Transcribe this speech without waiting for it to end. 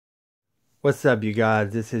What's up, you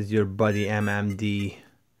guys? This is your buddy MMD.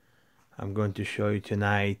 I'm going to show you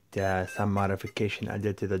tonight some modification I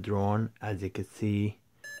did to the drone. As you can see,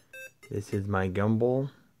 this is my gimbal,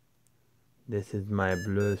 this is my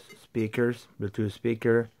Bluetooth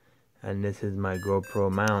speaker, and this is my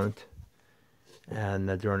GoPro mount and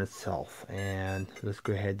the drone itself. And let's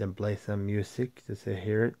go ahead and play some music just to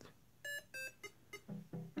hear it.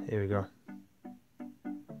 Here we go.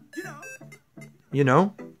 You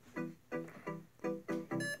know,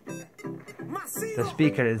 the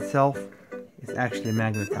speaker itself is actually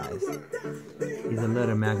magnetized. It's a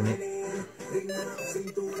little magnet.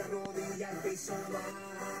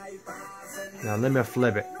 Now let me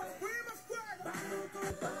flip it.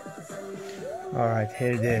 Alright,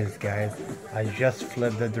 here it is, guys. I just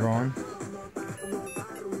flipped the drone.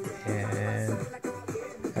 And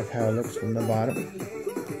that's how it looks from the bottom.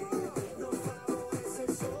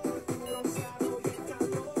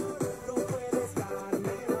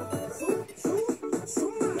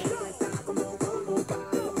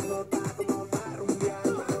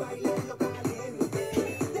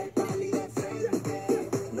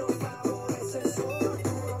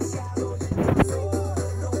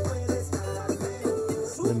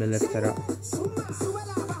 Let me lift it up.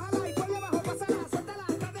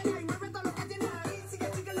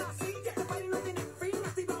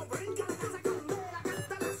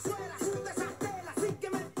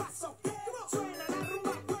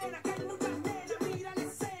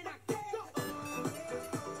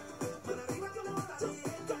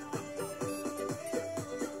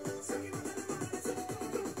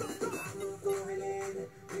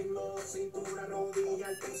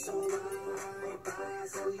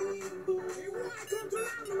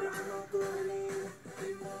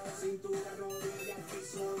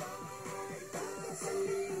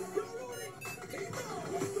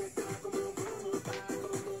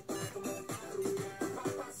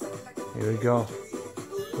 Here we go.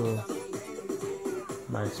 So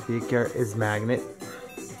my speaker is magnet.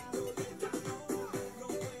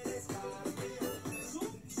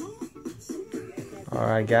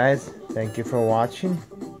 Alright guys, thank you for watching.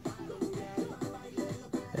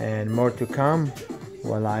 And more to come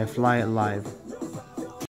while I fly it live.